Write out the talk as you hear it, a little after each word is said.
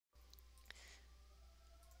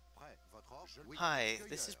Hi,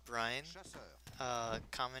 this is Brian,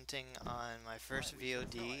 commenting on my first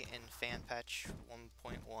VOD in Fan Patch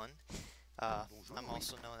 1.1. Uh, I'm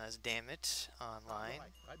also known as DAMNIT online,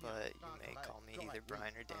 but you may call me either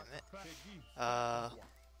Brian or Dammit.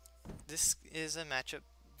 This is a matchup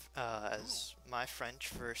as my French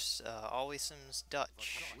versus ALWasiM's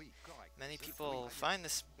Dutch. Many people find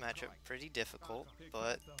this matchup pretty difficult,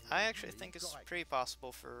 but I actually think it's pretty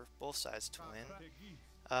possible for both sides to win.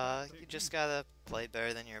 You just gotta play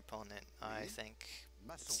better than your opponent. I think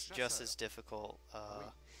it's just as difficult,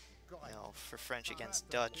 for French against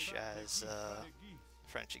Dutch as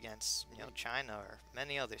French against, China or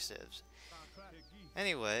many other civs.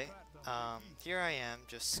 Anyway, here I am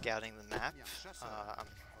just scouting the map. I'm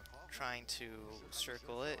trying to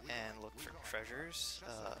circle it and look for treasures.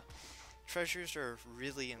 Treasures are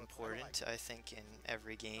really important, I think, in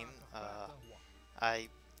every game. I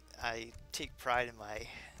I take pride in my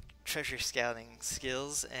treasure scouting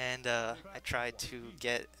skills, and I try to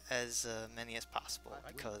get as many as possible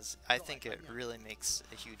because I think it really makes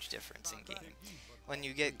a huge difference in game. When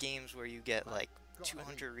you get games where you get like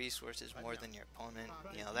 200 resources more than your opponent,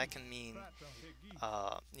 that can mean,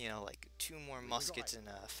 like 2 more muskets in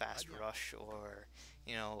a fast rush, or,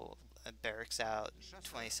 a barracks out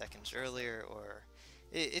 20 seconds earlier, or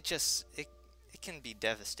it can be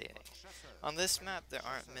devastating. On this map, there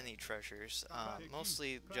aren't many treasures,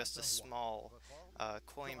 mostly just a small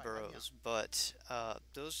coin burrows, but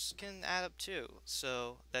those can add up too,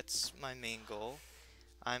 so that's my main goal.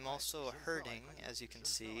 I'm also herding, as you can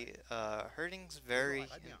see. Herding's very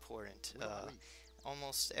important.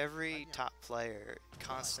 Almost every top player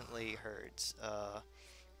constantly herds.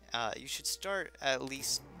 You should start at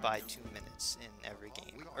least by 2 minutes in every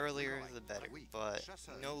game. Earlier the better, but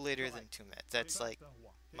no later than 2 minutes. That's like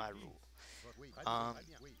my rule. Um,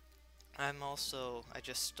 I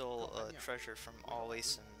just stole a treasure from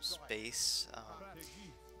ALWasiM's base.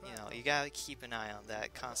 You gotta keep an eye on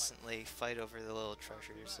that. Constantly fight over the little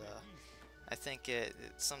treasures. I think it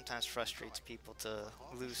sometimes frustrates people to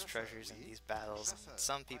lose treasures in these battles. And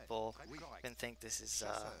some people can think this is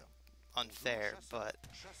unfair, but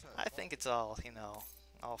I think it's all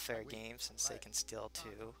fair game since they can steal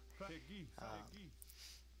too. Um,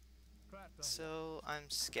 so I'm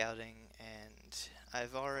scouting, and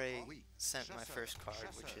I've already sent my first card,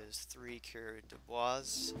 which is 3 de Bois.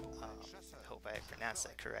 I hope I pronounced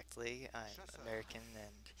that correctly. I'm American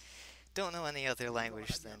and don't know any other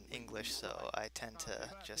language than English, so I tend to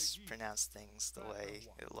just pronounce things the way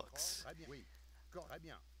it looks.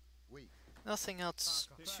 Nothing else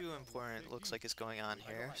too important looks like is going on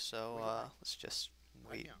here, so let's just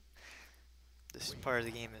wait. This part of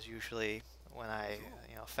the game is usually when I,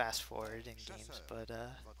 fast forward in games, but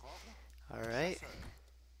alright.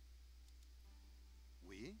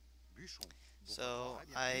 So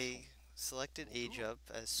I selected age up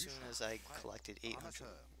as soon as I collected 800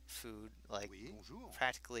 food, like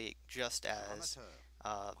practically just as,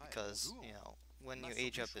 because, when you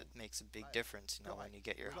age up it makes a big difference, when you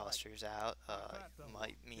get your hussars out, it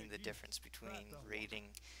might mean the difference between raiding,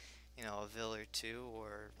 a vill or two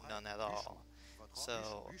or none at all.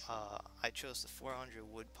 So I chose the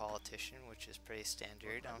 400 wood politician, which is pretty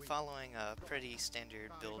standard. I'm following a pretty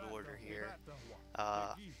standard build order here.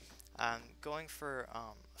 I'm going for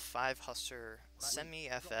 5 hussar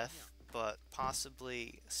semi-FF, but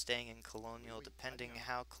possibly staying in colonial depending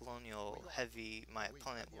how colonial heavy my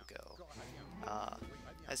opponent will go.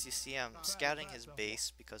 As you see, I'm scouting his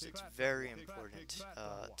base because it's very important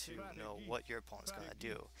to know what your opponent's going to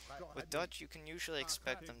do. With Dutch, you can usually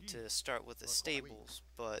expect them to start with the stables,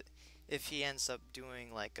 but if he ends up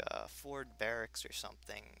doing like a Ford barracks or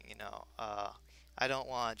something, I don't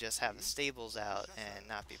want to just have the stables out and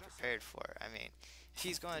not be prepared for it. I mean, if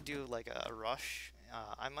he's going to do like a rush,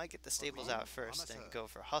 I might get the stables out first and go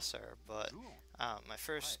for Hussar, but my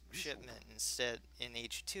first shipment instead in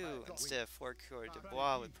H2, instead of 4 de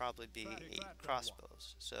Bois, would probably be 8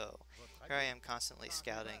 crossbows. So here I am constantly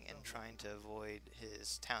scouting and trying to avoid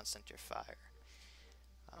his town center fire.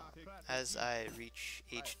 As I reach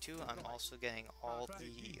H2, I'm also getting all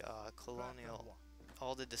the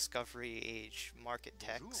all the Discovery Age market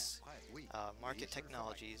techs. Market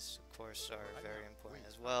technologies, of course, are very important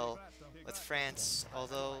as well. With France,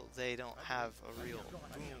 although they don't have a real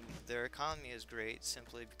boom, their economy is great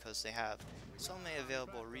simply because they have so many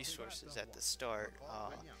available resources at the start.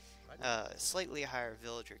 Slightly higher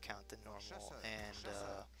villager count than normal,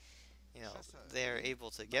 and they're able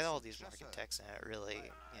to get all these market techs, and it really,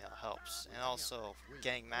 helps. And also,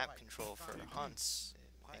 getting map control for hunts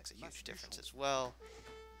makes a huge difference as well.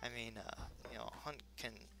 I mean, hunt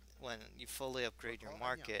can when you fully upgrade your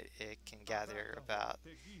market, it can gather about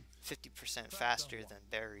 50% faster than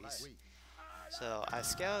berries. So I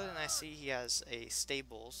scouted and I see he has a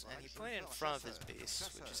stables, and he put it in front of his base,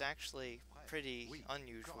 which is actually pretty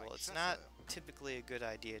unusual. It's not typically a good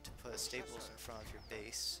idea to put stables in front of your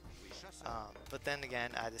base. But then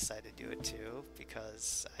again, I decided to do it too,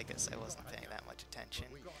 because I guess I wasn't paying that much attention.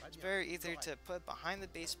 It's better either to put it behind the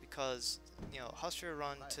base because, you know, Husker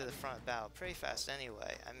run to the front of battle pretty fast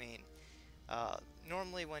anyway. I mean,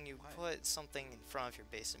 normally when you put something in front of your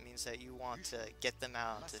base, it means that you want to get them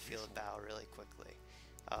out onto the field of battle really quickly.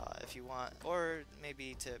 If you want, or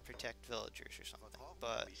maybe to protect villagers or something.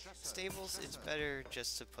 But stables, it's better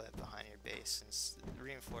just to put it behind your base, since the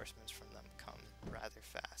reinforcements from them come rather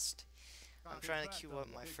fast. I'm trying to queue up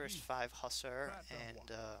my first 5 Hussar, and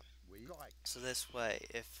so this way,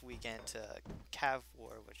 if we get into Cav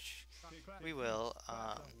War, which we will,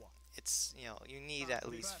 it's, you know, you need at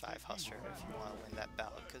least 5 Hussar if you want to win that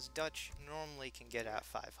battle, because Dutch normally can get out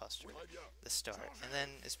 5 Hussar at the start, and then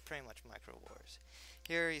it's pretty much micro wars.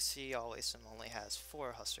 Here you see ALWasiM only has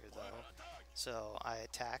 4 Hussar though, so I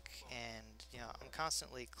attack, and you know, I'm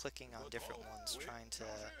constantly clicking on different ones, trying to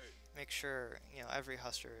make sure, you know, every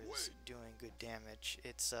Hussar is doing good damage.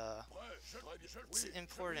 It's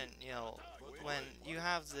important, you know, when you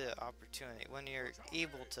have the opportunity, when you're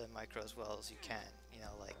able to micro as well as you can, you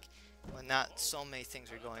know, like when not so many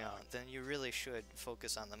things are going on, then you really should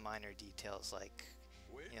focus on the minor details, like,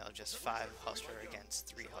 you know, just 5 Hussar against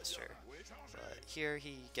 3 Hussar. But here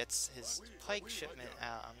he gets his pike shipment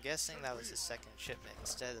out. I'm guessing that was his second shipment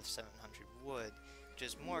instead of 700 wood, which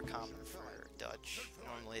is more common for Dutch.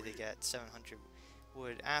 Normally they get 700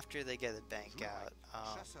 wood after they get a bank out,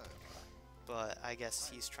 but I guess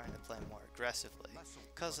he's trying to play more aggressively.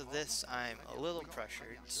 Because of this, I'm a little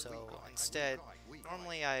pressured, so instead,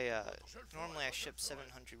 normally I ship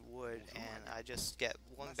 700 wood and I just get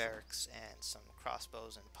 1 barracks and some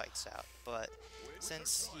crossbows and pikes out. But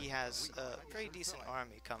since he has a pretty decent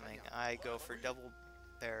army coming, I go for double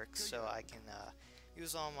barracks so I can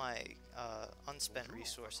use all my unspent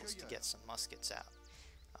resources to get some muskets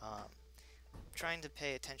out. Trying to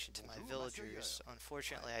pay attention to my villagers.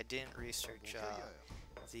 Unfortunately, I didn't research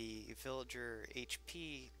the villager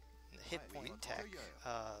HP hit point tech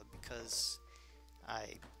because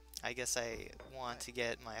I guess I want to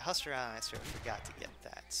get my Hussar out and I sort of forgot to get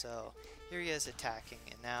that. So here he is attacking,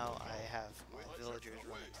 and now I have my villagers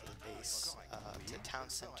running to the base, to town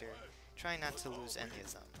center, trying not to lose any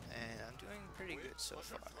of them, and I'm doing pretty good so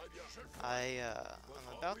far.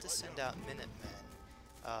 I'm about to send out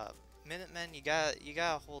Minutemen. Minutemen, you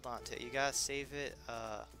gotta hold on to it. You gotta save it,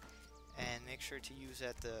 and make sure to use it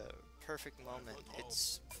at the perfect moment.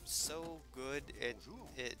 It's so good. It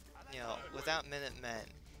you know, without Minutemen,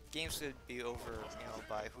 games would be over, you know,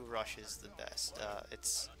 by who rushes the best.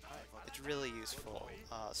 It's really useful.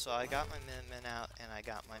 So I got my Minutemen out and I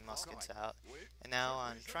got my muskets out, and now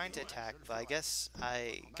I'm trying to attack, but I guess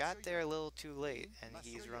I got there a little too late and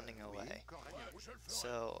he's running away.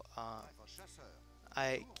 So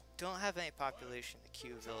I don't have any population to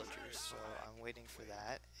queue villagers, so I'm waiting for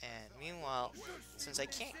that. And meanwhile, since I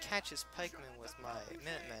can't catch his pikemen with my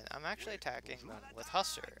Minutemen, I'm actually attacking them with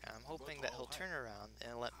Hussar, and I'm hoping that he'll turn around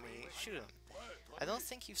and let me shoot him. I don't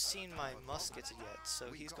think you've seen my muskets yet,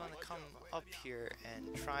 so he's going to come up here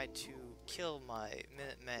and try to kill my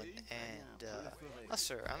Minutemen and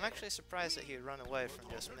Hussar. I'm actually surprised that he would run away from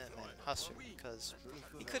just Minutemen and Hussar, because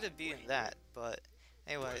he could have beaten that, but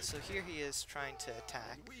anyway, so here he is trying to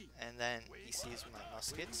attack, and then he sees my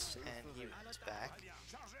muskets, and he runs back,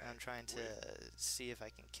 and I'm trying to see if I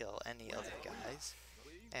can kill any other guys.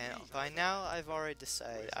 And by now, I've already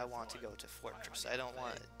decided I want to go to Fortress. I don't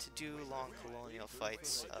want to do long colonial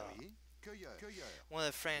fights. One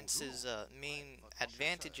of France's main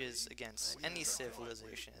advantages against any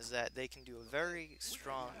civilization is that they can do a very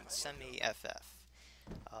strong semi-FF.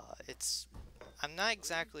 I'm not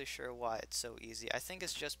exactly sure why it's so easy. I think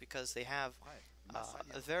it's just because they have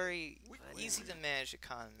a very easy to manage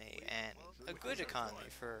economy and a good economy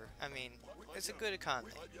for, I mean, it's a good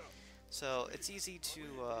economy. So it's easy to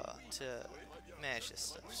manage this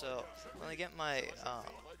stuff. So when I get my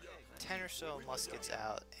 10 or so muskets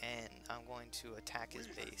out, and I'm going to attack his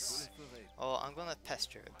base. Well, I'm going to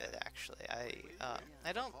pester a bit, actually.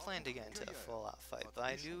 I don't plan to get into a full-out fight, but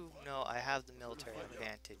I do know I have the military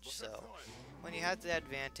advantage, so when you have the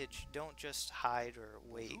advantage, don't just hide or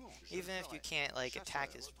wait. Even if you can't, like,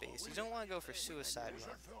 attack his base, you don't want to go for suicide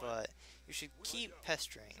run, but you should keep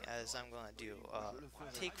pestering, as I'm going to do.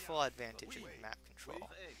 Take full advantage of your map control.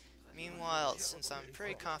 Meanwhile, since I'm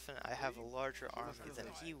pretty confident I have a larger army than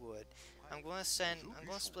he would, I'm going to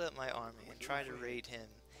split up my army and try to raid him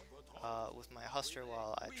with my Huster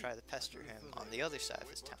while I try to pester him on the other side of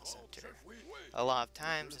his town center. A lot of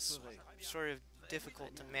times it's sort of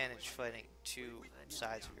difficult to manage fighting two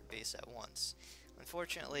sides of your base at once.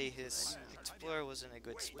 Unfortunately, his explorer was in a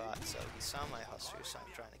good spot, so he saw my Huster, so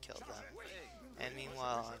I'm trying to kill them. And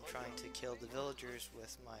meanwhile, I'm trying to kill the villagers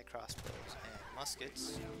with my crossbows and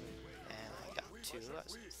muskets. And I got 2,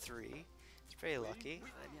 that's 3. It's pretty lucky.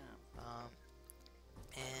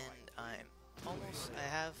 And I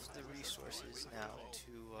have the resources now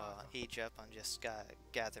to age up on just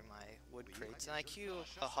gather my wood crates, and I queue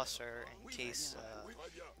a Hussar in case,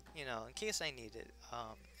 in case I need it.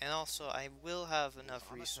 And also, I will have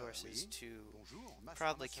enough resources to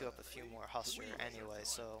probably queue up a few more Hussar anyway.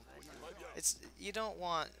 So you don't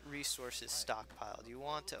want resources stockpiled. You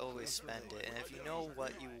want to always spend it, and if you know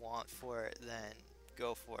what you want for it, then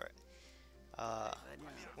go for it.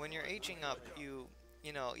 When you're aging up,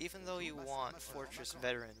 even though you want Fortress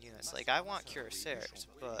Veteran units, like I want Cuirassiers,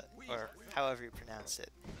 or however you pronounce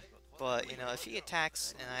it, but, if he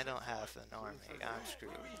attacks and I don't have an army, I'm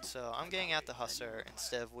screwed. So I'm getting out the Hussar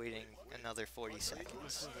instead of waiting another 40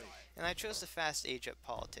 seconds. And I chose the fast age up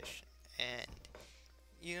politician. And,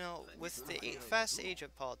 with the fast age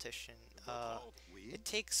up politician, it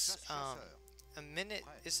takes a minute.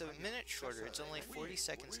 It's a minute shorter. It's only 40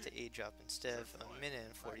 seconds to age up instead of a minute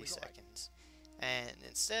and 40 seconds. And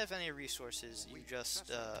instead of any resources, you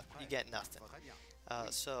just you get nothing.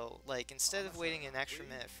 So, like, instead of waiting an extra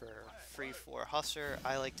minute for free for Hussar,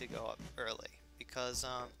 I like to go up early because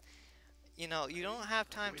you don't have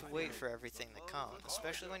time to wait for everything to come,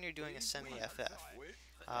 especially when you're doing a semi-FF.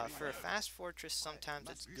 For a fast fortress, sometimes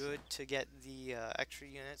it's good to get the extra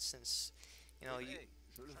units since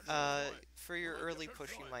for your early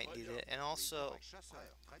push you might need it, and also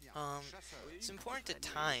it's important to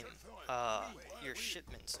time your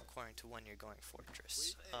shipments according to when you're going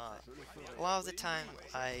fortress. A lot of the time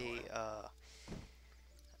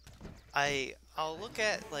I'll look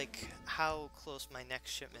at like how close my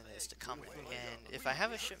next shipment is to coming, and if I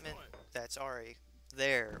have a shipment that's already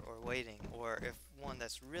there or waiting, or if one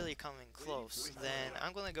that's really coming close, then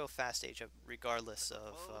I'm going to go fast age up regardless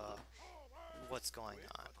of what's going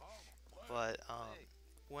on. But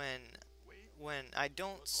when I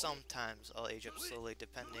don't, sometimes I'll age up slowly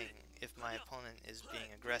depending if my opponent is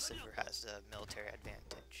being aggressive or has a military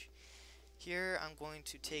advantage. Here I'm going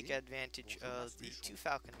to take advantage of the 2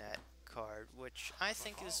 Falconet card, which I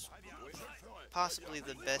think is possibly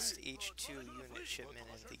the best H2 unit shipment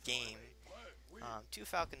in the game. 2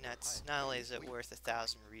 Falconets, not only is it worth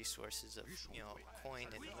 1,000 resources of coin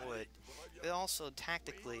and wood, but also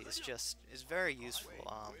tactically is very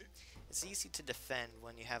useful. It's easy to defend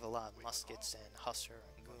when you have a lot of muskets and Hussar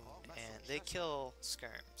and Goon, and they kill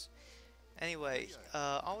skirms. Anyway,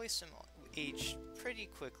 ALWasiM aged pretty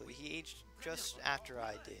quickly. He aged just after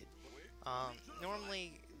I did.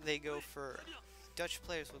 Normally they go for Dutch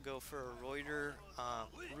players will go for a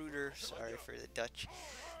Reuter, sorry for the Dutch.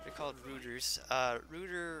 They're called Reuters.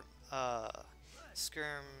 Reuter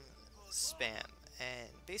skirm spam, and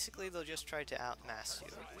basically they'll just try to outmass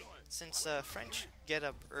you. Since French get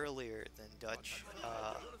up earlier than Dutch,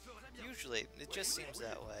 usually it just seems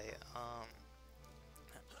that way.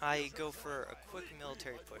 I go for a quick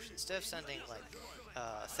military push instead of sending like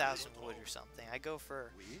 1,000 wood or something. I go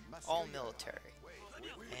for all military,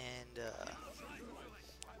 and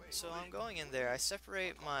so I'm going in there. I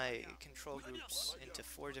separate my control groups into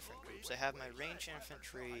 4 different groups. I have my ranged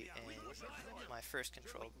infantry in my first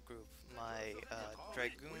control group, my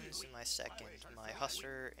dragoons in my second, my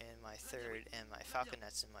Hussar in my third, and my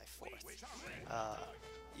falconets in my 4th.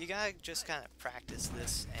 You gotta just kind of practice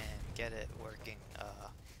this and get it working.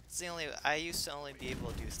 I used to only be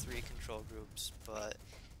able to do 3 control groups, but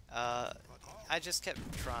I just kept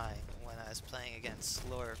trying when I was playing against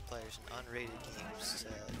slower players in unrated games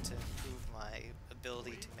to improve my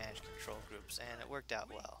ability to manage control groups, and it worked out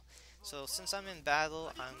well. So since I'm in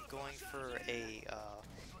battle, I'm going for a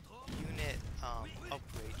unit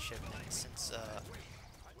upgrade shipment, since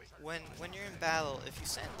when you're in battle, if you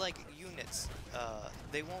send like units,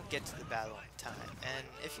 they won't get to the battle in time, and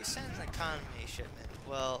if you send an economy shipment,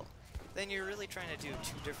 well, then you're really trying to do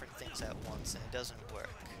 2 different things at once, and it doesn't work.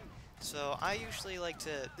 So I usually like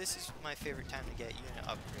to, this is my favorite time to get unit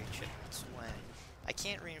upgrade shipments, when I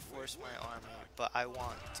can't reinforce my army, but I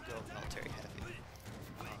want to go military heavy.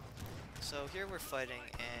 So here we're fighting,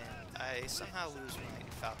 and I somehow lose my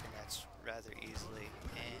falconets rather easily,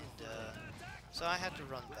 and So I had to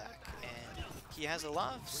run back, and he has a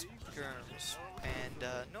lot of skirms and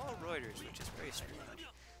no Reuters, which is very strange.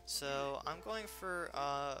 So I'm going for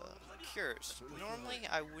cures. Normally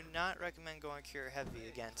I would not recommend going cure heavy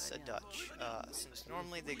against a Dutch, since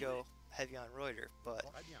normally they go heavy on Reuter, but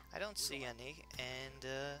I don't see any,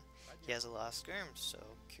 and he has a lot of skirms, so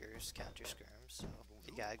cures counter skirms, so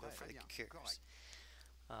you gotta go for the cures.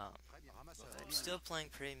 I'm still playing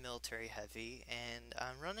pretty military heavy, and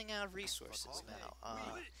I'm running out of resources now.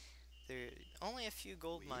 There are only a few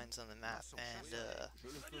gold mines on the map, and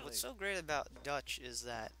what's so great about Dutch is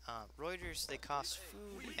that Reuters, they cost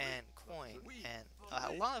food and coin, and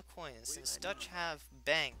a lot of coin. And since Dutch have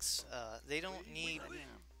banks, they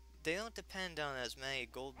don't depend on as many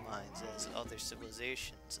gold mines as other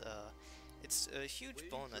civilizations. It's a huge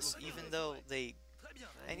bonus, even though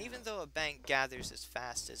a bank gathers as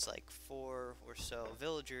fast as like 4 or so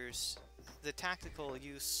villagers, the tactical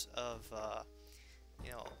use of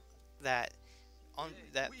you know that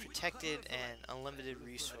protected and unlimited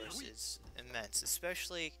resource is immense,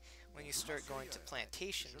 especially when you start going to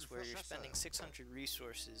plantations where you're spending 600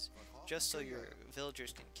 resources just so your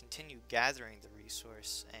villagers can continue gathering the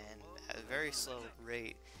resource, and at a very slow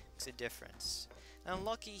rate makes a difference. Now I'm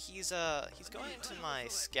lucky he's going into my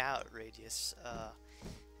scout radius,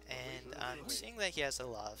 and I'm seeing that he has a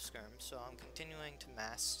lot of skirms, so I'm continuing to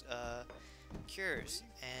mass cures,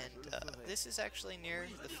 and this is actually near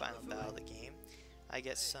the final battle of the game. I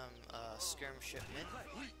get some skirm shipment,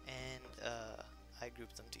 and I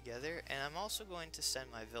group them together, and I'm also going to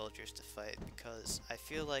send my villagers to fight because I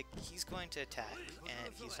feel like he's going to attack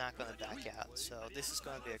and he's not going to back out, so this is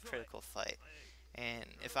going to be a critical fight. And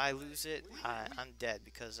if I lose it, I'm dead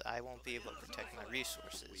because I won't be able to protect my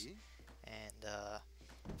resources. And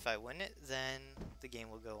if I win it, then the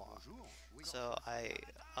game will go on. So I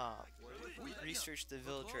researched the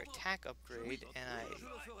villager attack upgrade, and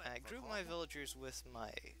I group my villagers with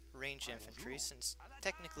my ranged infantry, since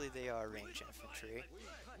technically they are ranged infantry.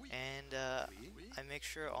 And I make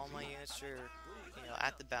sure all my units are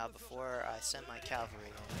at the bow before I send my cavalry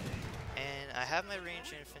in. And I have my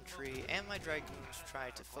ranged infantry and my dragoons try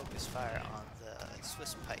to focus fire on the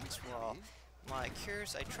Swiss pikes, while my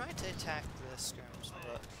cures, I try to attack the skirms,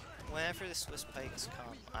 but whenever the Swiss pikes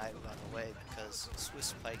come, I run away because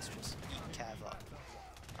Swiss pikes just eat cav up.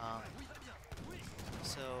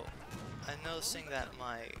 So I'm noticing that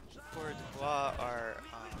my Corps de Bois are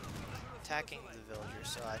attacking the villagers,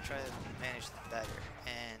 so I try to manage them better.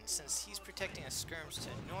 And since he's protecting the skirms to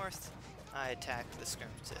the north, I attack the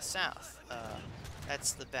skirms to the south.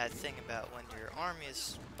 That's the bad thing about when your army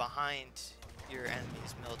is behind your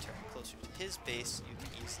enemy's military and closer to his base, you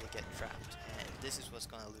can easily get trapped, and this is what's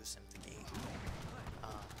going to lose him the game.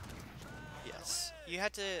 Yes, you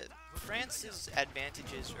had to. France's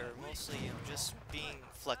advantages are mostly just being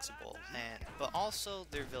flexible, but also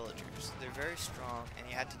their villagers. They're very strong, and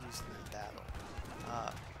you had to use them in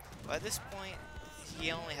battle. By this point,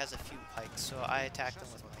 he only has a few pikes, so I attack them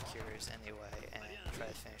with my cures anyway and try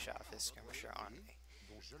to finish off his skirmisher army.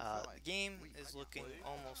 The game is looking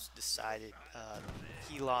almost decided.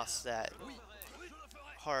 He lost that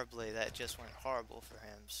horribly. That just went horrible for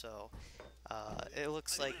him. So it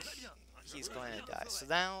looks like he's going to die. So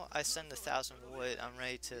now I send 1,000 wood. I'm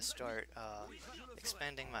ready to start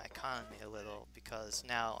expanding my economy a little because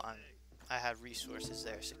now I have resources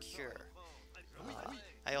there secure.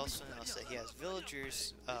 I also notice that he has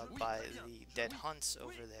villagers by the dead hunts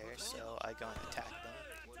over there, so I go and attack them.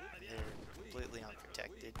 They're completely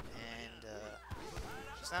unprotected, and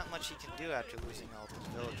there's not much he can do after losing all those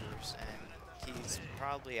villagers, and he's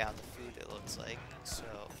probably out of food, it looks like, so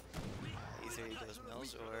either he goes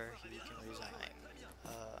mills or he can resign.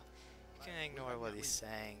 You can ignore what he's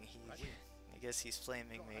saying. I guess he's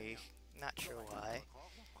flaming me, not sure why.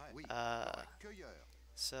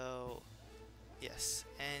 So yes,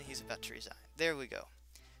 and he's about to resign. There we go.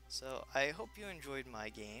 So I hope you enjoyed my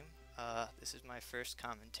game. This is my first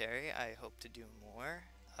commentary. I hope to do more.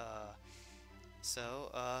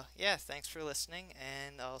 Yeah, thanks for listening,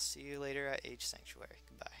 and I'll see you later at Age Sanctuary.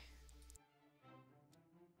 Goodbye.